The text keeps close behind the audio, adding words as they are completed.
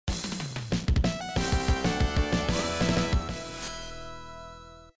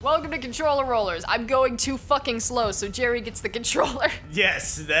welcome to controller rollers. I'm going too fucking slow, so Jerry gets the controller.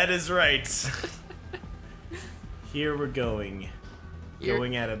 Yes, that is right. Here we're going. Here we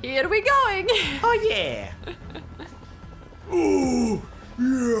going. Oh yeah. Ooh,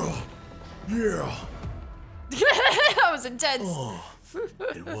 yeah, yeah. That was intense. Oh,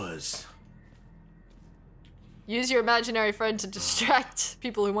 it was. Use your imaginary friend to distract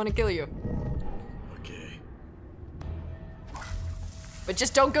people who want to kill you. Okay. But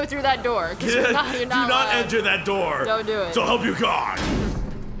just don't go through that door, because you're not Do not enter that door. Don't do it. So help you God.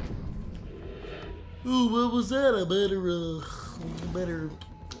 Ooh, what was that? I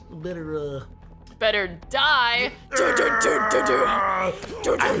Better die.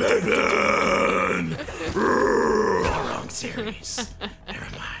 Wrong series. Never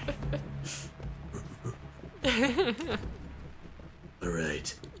mind.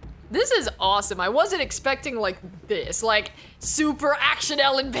 Alright. This is awesome. I wasn't expecting like this, like super action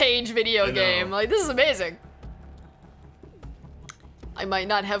Ellen Page video game. Like this is amazing. I might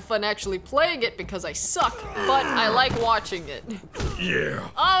not have fun actually playing it because I suck, but I like watching it. Yeah.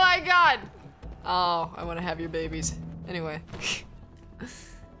 Oh my god. Oh, I want to have your babies. Anyway.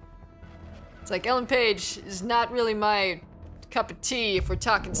 It's like Ellen Page is not really my cup of tea if we're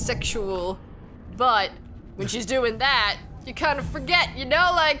talking sexual, but when she's doing that, you kind of forget, you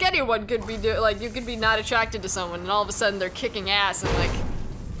know, like anyone could be like you could be not attracted to someone and all of a sudden they're kicking ass and like,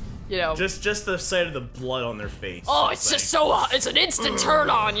 you know. Just the sight of the blood on their face. Oh, it's just so, it's an instant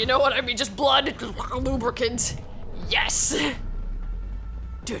turn on, you know what I mean? Just blood, lubricant. Yes. Can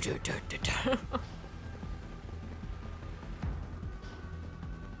I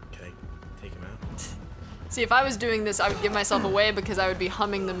take him out? See, if I was doing this, I would give myself away because I would be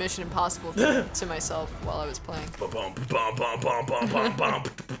humming the Mission Impossible theme to myself while I was playing.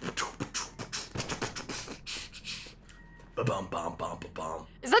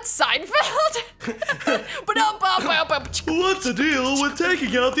 Is that Seinfeld? What's the deal with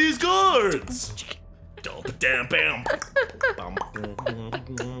taking out these guards?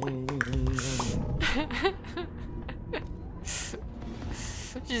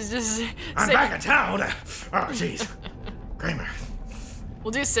 She's just. I'm back in town. Oh, jeez. Kramer.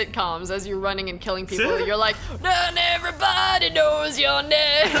 We'll do sitcoms as you're running and killing people. You're like, "Not everybody knows your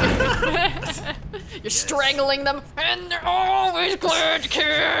name." You're strangling them, and they're always glad to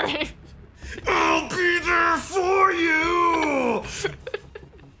care. I'll be there for you.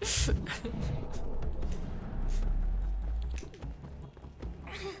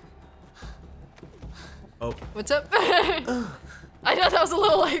 Oh. What's up? I know that was a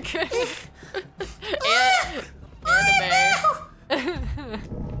little like anime. I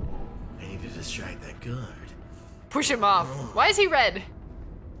need to distract that guard. Push him off. Why is he red?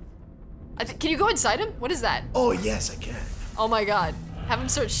 Can you go inside him? What is that? Oh yes, I can. Oh my god. Have him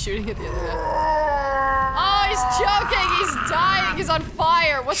start shooting at the other guy. Oh, he's choking. He's dying. He's on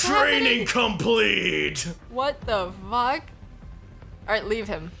fire. What's happening? Training complete. What the fuck? All right, leave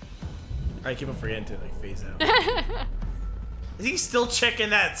him. I keep on forgetting to like phase out. Is he still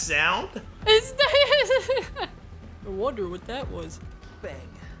checking that sound? I wonder what that was. Bang.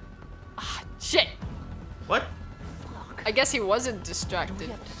 Ah, shit. What? Fuck. I guess he wasn't distracted. We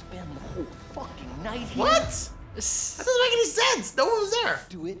have to spend the whole fucking night here. What? That doesn't make any sense. No one was there.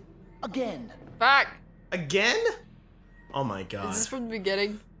 Do it again. Back. Again? Oh my god. Is this from the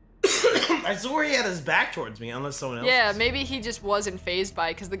beginning? I swear he had his back towards me, unless someone else. Yeah, was. maybe he just wasn't phased by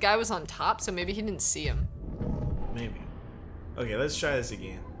it because the guy was on top, so maybe he didn't see him. Maybe. Okay, let's try this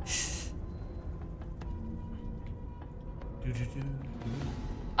again.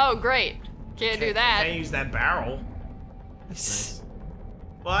 Oh, great. Can't do that. Can't use that barrel. That's nice.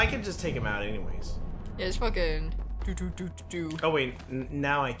 Well, I can just take him out anyways. Yeah, it's fucking do. Oh wait,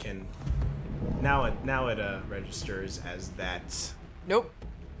 now I can. Now it registers as that. Nope.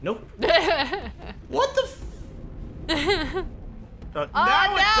 Nope. What the? Now Oh, it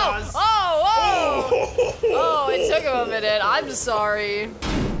no! does. Oh, it took him a minute. I'm sorry.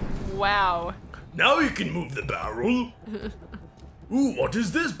 Wow. Now you can move the barrel. Ooh, what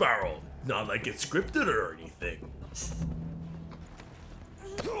is this barrel? Not like it's scripted or anything.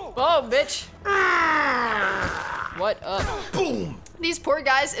 Oh, bitch. What up? Boom. These poor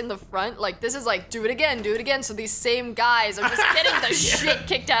guys in the front, like, this is like, do it again. So these same guys are just getting the shit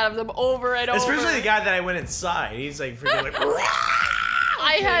kicked out of them over and over. Especially the guy that I went inside. He's like freaking like.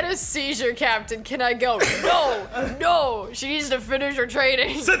 I had a seizure, Captain. Can I go? No. She needs to finish her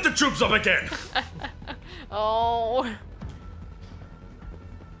training. Set the troops up again. Oh.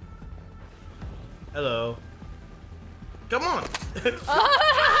 Hello. Come on.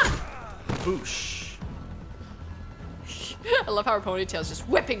 Boosh. I love how her ponytail's just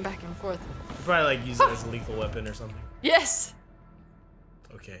whipping back and forth. Probably like use it as a lethal weapon or something. Yes.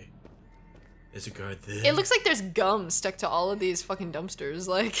 Okay. There's a guard there. It looks like there's gum stuck to all of these fucking dumpsters,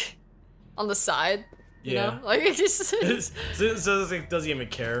 like on the side. You know? Like it just. so it doesn't even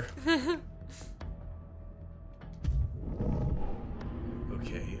care.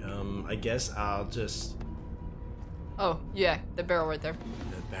 Okay. I guess I'll just. Oh yeah, the barrel right there.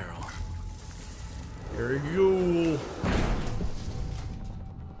 The barrel. Here you go.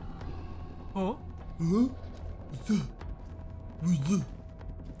 Huh? Huh? What's that? What's that?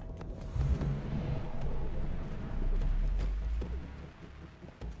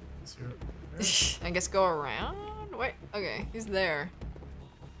 I guess go around? Wait, okay, he's there.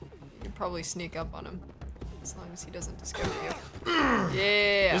 You can probably sneak up on him. As long as he doesn't discover you.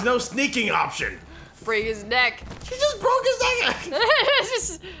 Yeah! There's no sneaking option! Break his neck! She just broke his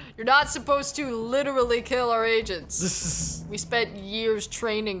neck! You're not supposed to literally kill our agents. We spent years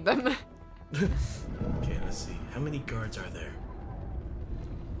training them. Okay, let's see. How many guards are there?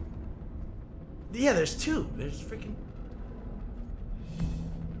 Yeah, there's 2. There's freaking...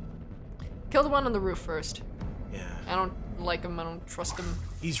 Kill the one on the roof first. Yeah. I don't like him, I don't trust him.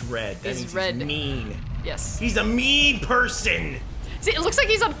 He's red. That He's means red. he's mean. Yes. He's a mean person! See, it looks like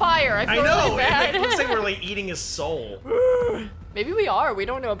he's on fire. I feel know! really bad. It looks like we're like eating his soul. Maybe we are. We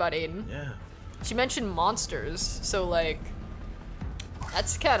don't know about Aiden. Yeah. She mentioned monsters, so like,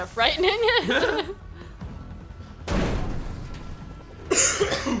 that's kind of frightening.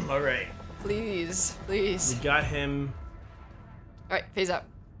 Alright. Please, please. We got him. Alright, phase out.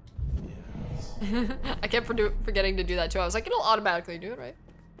 Yes. I kept forgetting to do that too. I was like, it'll automatically do it, right?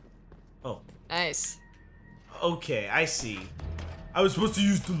 Oh. Nice. Okay, I see. I was supposed to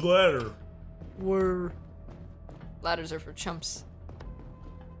use the ladder. Were. Ladders are for chumps.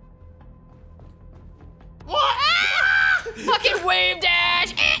 What? Ah! Fucking wave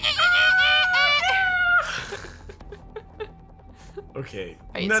dash! Okay.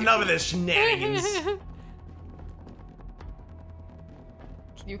 Wait, None of this shenanigans. Can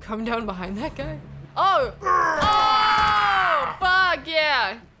you come down behind that guy? Oh! Oh! Fuck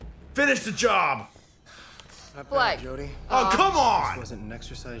yeah! Finish the job. Not Flag. bad, Jody. Oh, come If this on! wasn't an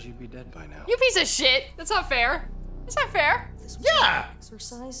exercise, you'd be dead by now. You piece of shit! That's not fair. That's not fair. This was Yeah! an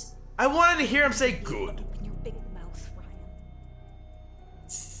exercise. I wanted to hear him say good. Open your big mouth,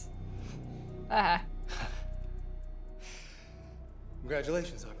 Ryan.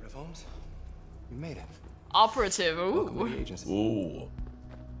 Congratulations, Operative Holmes. You made it. Operative. Welcome to Ooh. the agency. Ooh.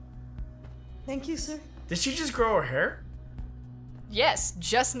 Thank you, sir. Did she just grow her hair? Yes,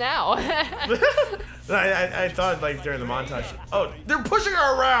 just now. I thought like during the montage. Oh, they're pushing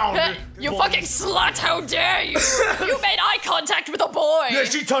her around. You fucking slut! How dare you! You made eye contact with a boy. Yeah,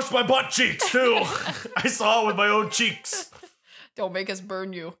 she touched my butt cheeks too. I saw it with my own cheeks. Don't make us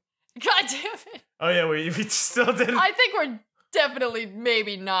burn you. God damn it! Oh yeah, we still didn't. I think we're definitely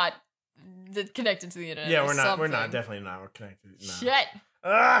maybe not connected to the internet. Yeah, or we're not. We're something. not. Definitely not. We're connected. No. Shit.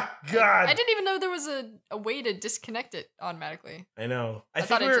 Ah, God. I didn't even know there was a way to disconnect it automatically. I know. I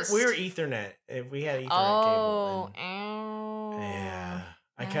thought think it we just- were Ethernet. If we had Ethernet Oh. cable. And, yeah.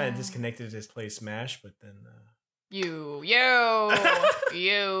 I kind of disconnected to play Smash, but then. You. Yeah.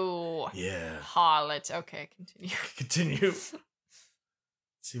 Harlot. Okay, continue. Continue. Let's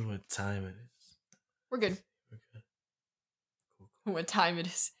see what time it is. We're good. We're good. What time it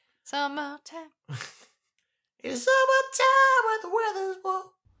is? Summertime. It's summertime when the weather's warm.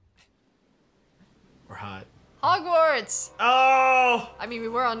 We're hot. Hogwarts. Oh! I mean, we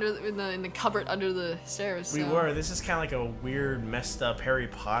were in the cupboard under the stairs. We so. were. This is kind of like a weird, messed up Harry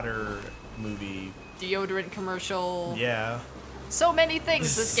Potter movie. Deodorant commercial. Yeah. So many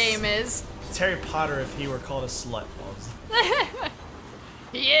things this game is. It's Harry Potter if he were called a slut.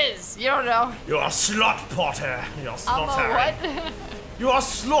 He is. You don't know. You're a slut, Potter. You're a slut, I'm a Harry. what? You're a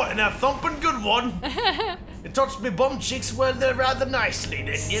slut and a thumping good one. You touched me bum cheeks well there rather nicely,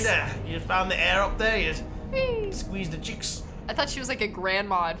 didn't you? There. You found the air up there. You squeezed the cheeks. I thought she was like a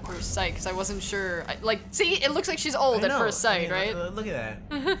grandma at first sight because I wasn't sure. See, it looks like she's old I at know. first sight, I mean, right? Look at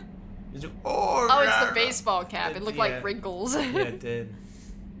that. Oh, it's the baseball cap. It looked Yeah. like wrinkles. Yeah, it did.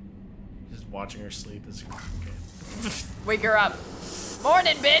 Just watching her sleep is okay. Wake her up.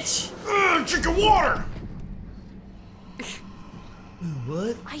 Morning, bitch. Drink your water.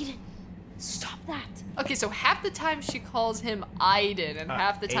 What? Aiden, stop that. Okay, so half the time she calls him Aiden, and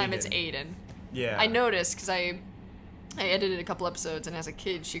half the time it's Aiden. Yeah. I noticed because I edited a couple episodes, and as a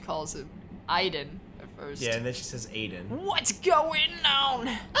kid she calls him Aiden at first. Yeah, and then she says Aiden. What's going on?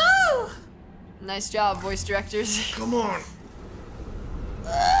 Oh! Nice job, voice directors. Come on.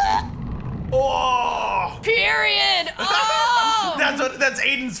 Oh! Period. Oh! That's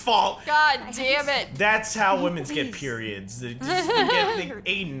Aiden's fault. God damn it. That's how women get periods. They get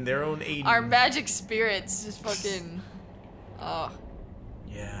Aiden, their own Aiden. Our magic spirits just fucking. Oh.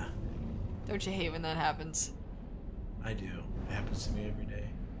 Yeah. Don't you hate when that happens? I do. It happens to me every day.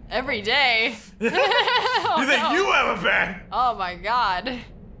 Every day? Oh, you think you have a bad? Oh my god.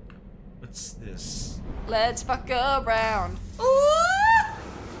 What's this? Let's fuck around.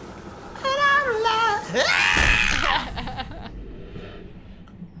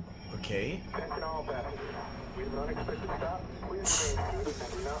 Okay.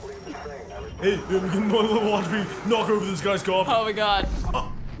 Hey, watch me knock over this guy's car. Oh my god.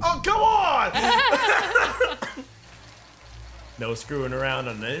 Oh, come on! No screwing around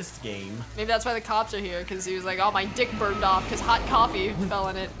on this game. Maybe that's why the cops are here, because he was like, oh, my dick burned off because hot coffee fell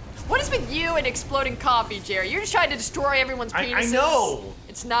in it. What is with you and exploding coffee, Jerry? You're just trying to destroy everyone's penises. I know!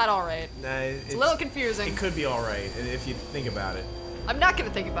 It's not alright. Nah, it's a little confusing. It could be alright if you think about it. I'm not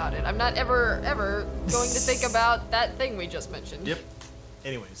gonna think about it. I'm not ever going to think about that thing we just mentioned. Yep.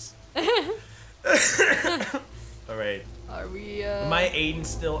 Anyways. Alright. Are we, Am I Aiden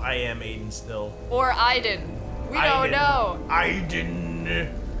still? I am Aiden still. Or Aiden. We don't know. I didn't.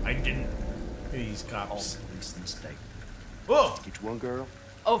 These cops. Mistake. Whoa! Get you one girl.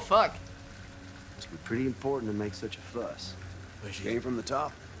 Oh, fuck. Must be pretty important to make such a fuss. Where's she? Came from the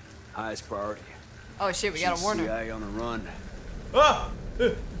top. Highest priority. Oh, shit, we gotta warn her. CIA on the run. Ah!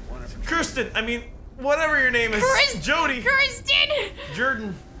 Kirsten, I mean, whatever your name is. Jody. Kirsten!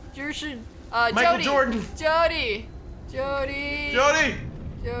 Jordan. Jordan. Michael Jody. Jordan. Jody. Jody.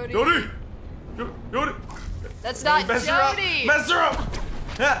 Jody. Jody. Jody. Jody. That's not Mess Jody. her up. Mess her up.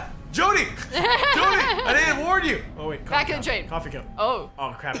 Yeah. Jody. Jody. I didn't warn you. Oh wait. Back in the train. Coffee cup. Oh.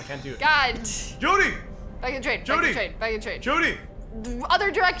 Oh crap! I can't do it. God. Jody. Back in the train. Jody. Back in the train. Back in the train. Jody.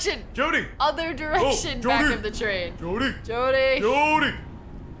 Other direction. Jody. Other direction. Oh, back Jody. of the train. Jody. Jody. Jody.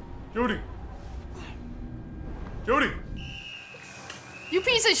 Jody. Jody. You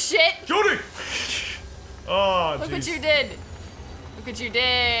piece of shit. Jody. Oh, Look what jeez. you did. Look what you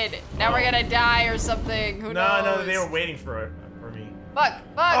did. Now we're gonna die or something. Who knows? No, they were waiting for me. Fuck.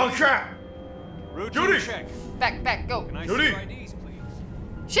 Fuck. Oh crap. Jody. Check. Back. Go. Can I Jody. see your IDs,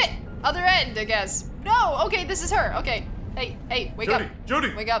 please? Shit. Other end, I guess. No. Okay, this is her. Okay. Hey. Wake Jody. up.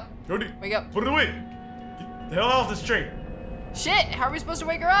 Jody. Wake up. Jody. Wake up. Put it away. Get the hell off this train. Shit. How are we supposed to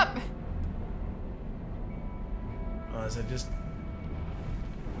wake her up? Is I just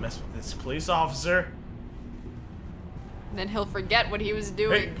mess with this police officer? And then he'll forget what he was Hey,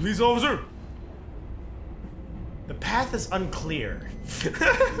 doing. police officer. The path is unclear.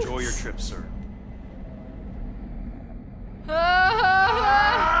 Enjoy your trip, sir.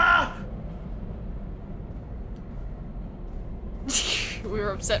 Ah! We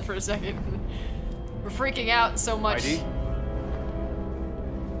were upset for a second. We're freaking out so much. ID?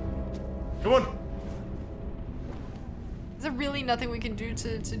 Come on. Is there really nothing we can do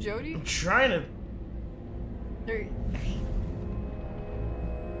to Jody? I'm trying to. There...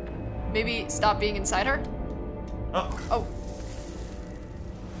 Maybe stop being inside her? Oh.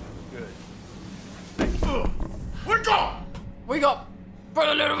 Good. Wake up! Wake up! Put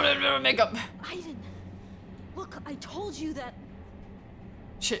a little bit of makeup. Aiden, look, I told you that.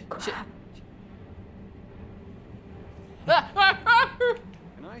 Shit. Can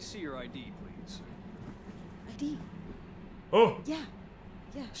I see your ID, please? ID. Oh. Yeah,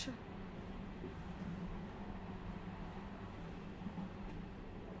 sure.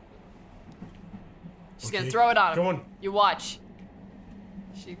 She's gonna throw it on him. Come on. You watch.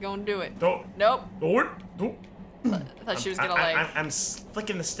 She's gonna do it. Don't. Nope. Don't. I thought she was gonna like. I'm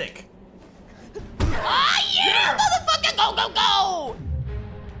flicking the stick. Ah, yeah, motherfucker! Go!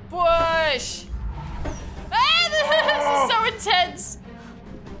 Push! Ah, this is so intense.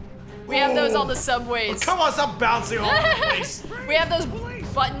 We have those on the subways. Come on, stop bouncing all over the place. We have those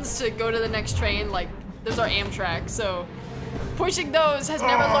buttons to go to the next train, like, those are Amtrak, so pushing those has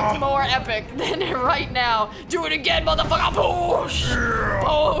never looked more epic than right now. Do it again, motherfucker! Push!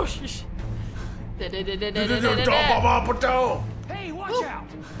 Hey, watch out!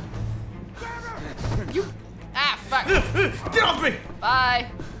 You... Ah, fuck. Get off me! Bye.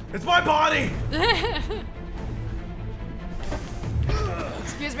 It's my body!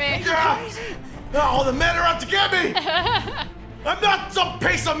 Excuse me. All the men are out to get me! I'm not some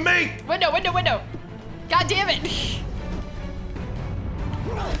piece of meat! Window. God damn it.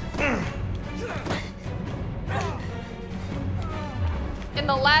 In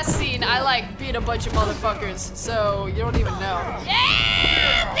the last scene, I like beat a bunch of motherfuckers, so you don't even know.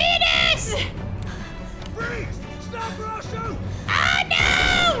 Yeah! Venus! Freeze! Stop or I'll shoot! Oh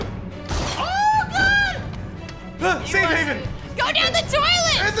no! Oh god! Safe haven! Go down the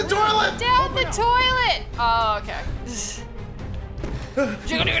toilet! In the toilet! Down the toilet! Oh, okay.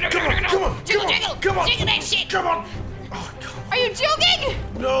 Jiggle, jiggle, Come on, come on, jiggle, come on, jiggle, come on. jiggle that shit! Come on! Oh, come on. Are you joking?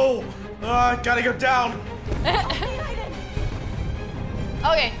 No! Gotta go down.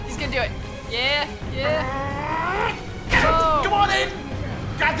 Okay, he's gonna do it. Yeah, yeah. Whoa. Come on in!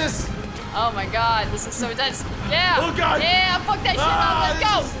 Got this! Oh my god, this is so intense. Yeah! Oh god! Yeah, fuck that shit up. Let's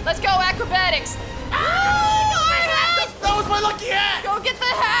go! Let's go, acrobatics! Oh, no, That was my lucky hat! go get the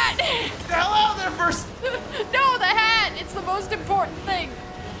hat! Get the hell out of there first! No, the hat! It's the most important thing.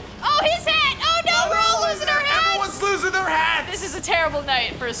 Oh, his hat! Oh no, we're all losing our hats! Everyone's losing their hats! This is a terrible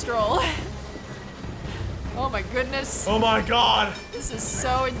night for a stroll. Oh my goodness. Oh my god! This is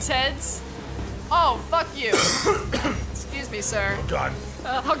so intense. Oh, fuck you. Excuse me, sir. Oh god.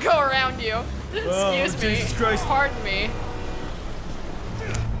 I'll go around you. Excuse me. Jesus Christ. Pardon me.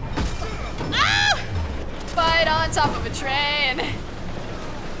 Ah! Fight on top of a train.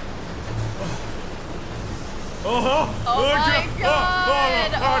 Oh my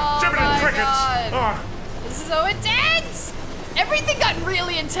God. Oh Jibbity my crickets! God. Oh. This is so intense. Everything got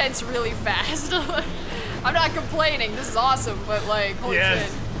really intense really fast. I'm not complaining. This is awesome, but like, holy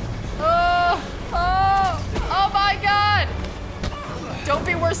Yes. shit. Oh, oh, oh my God. Don't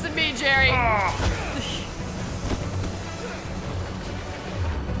be worse than me, Jerry.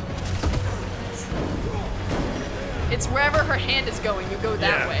 It's wherever her hand is going, you go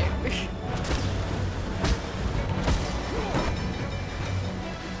that Yeah. way.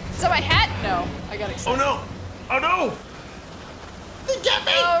 Is that my hat? No, I got excited. Oh no! Oh no! They get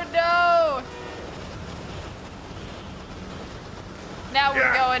me! Oh no! Now we're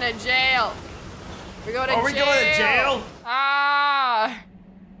Yeah. going to jail. We're going to jail. Are we going to jail? Ah!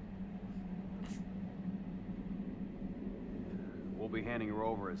 We'll be handing her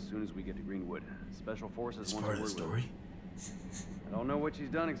over as soon as we get to Greenwood. Special Forces It's wants part a of the word with story. her. I don't know what she's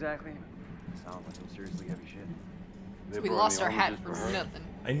done exactly. Sounds like some seriously heavy shit. They We brought lost me our over hat just for her. nothing.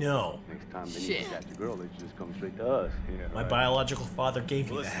 I know. Next time they Shit. need to catch a girl, they should just come straight to us. Yeah, My right. biological father gave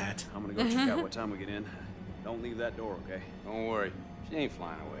me Well, the listen, hat. I'm gonna go check out what time we get in. Don't leave that door, okay? Don't worry. She ain't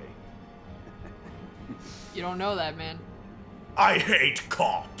flying away. You don't know that, man. I hate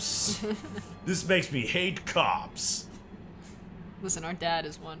cops. This makes me hate cops. Listen, our dad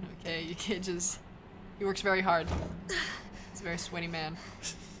is one, okay? You can't just... He works very hard. He's a very sweaty man.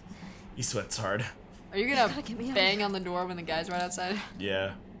 He sweats hard. Are you gotta gonna get me out of bang here. on the door when the guy's right outside?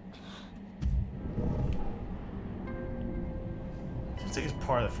 Yeah. Seems like it's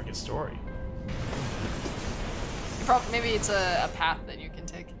part of the freaking story. Maybe it's a path that you can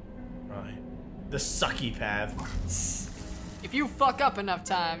take. Right. The sucky path. If you fuck up enough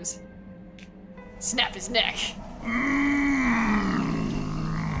times, snap his neck.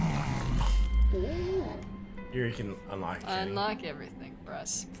 Here you can unlock it. Kenny. Unlock everything for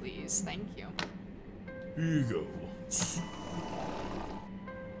us, please. Thank you. Here you go.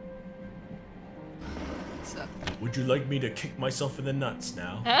 What's up? Would you like me to kick myself in the nuts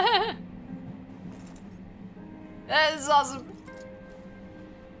now? That is awesome.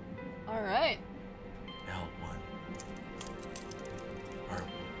 All right. L1. R1.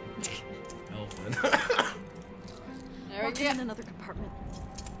 L1. There we Walk him in go. another compartment.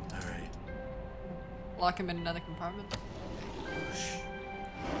 Alright. Lock him in another compartment.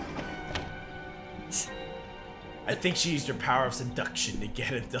 I think she used her power of seduction to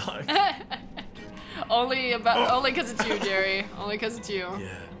get a dog. Only because it's you, Jerry. Only because it's you.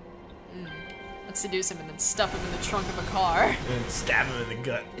 Yeah. Let's seduce him and then stuff him in the trunk of a car. And then stab him in the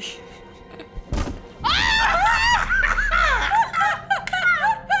gut.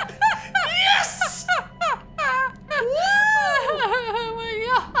 Yes! Oh my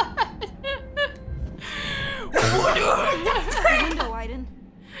god! Window, Aiden.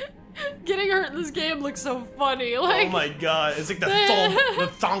 Getting hurt in this game looks so funny. Like, Oh my god, it's like the thump, the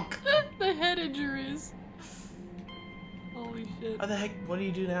thunk. the head injuries. Holy shit. How the heck, what do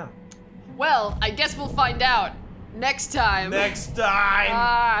you do now? Well, I guess we'll find out next time. Next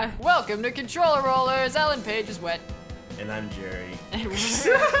time! Welcome to Controller Rollers. Ellen Page is wet. And I'm Jerry.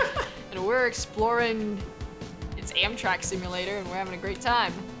 And we're exploring its Amtrak simulator and we're having a great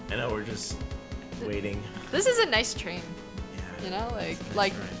time. I know, we're just waiting. This is a nice train. Yeah. You know, like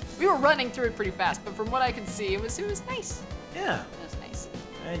right. we were running through it pretty fast, but from what I could see, it was nice. Yeah. It was nice.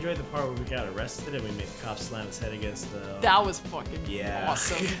 I enjoyed the part where we got arrested and we made the cop slam his head against the... That was fucking Yeah.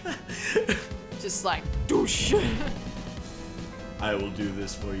 awesome. Just like douche. I will do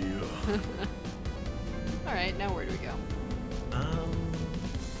this for you. All right, now where do we go?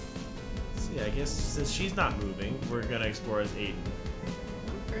 Let's see, I guess since she's not moving, we're gonna explore as Aiden.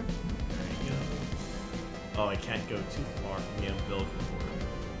 Okay. There you go. Oh, I can't go too far from the umbilical cord.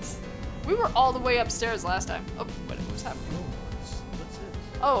 We were all the way upstairs last time. Oh, what was happening? What's this?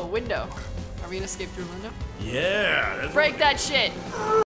 Oh, a window. Are we gonna escape through a window? Yeah. That's Break that shit.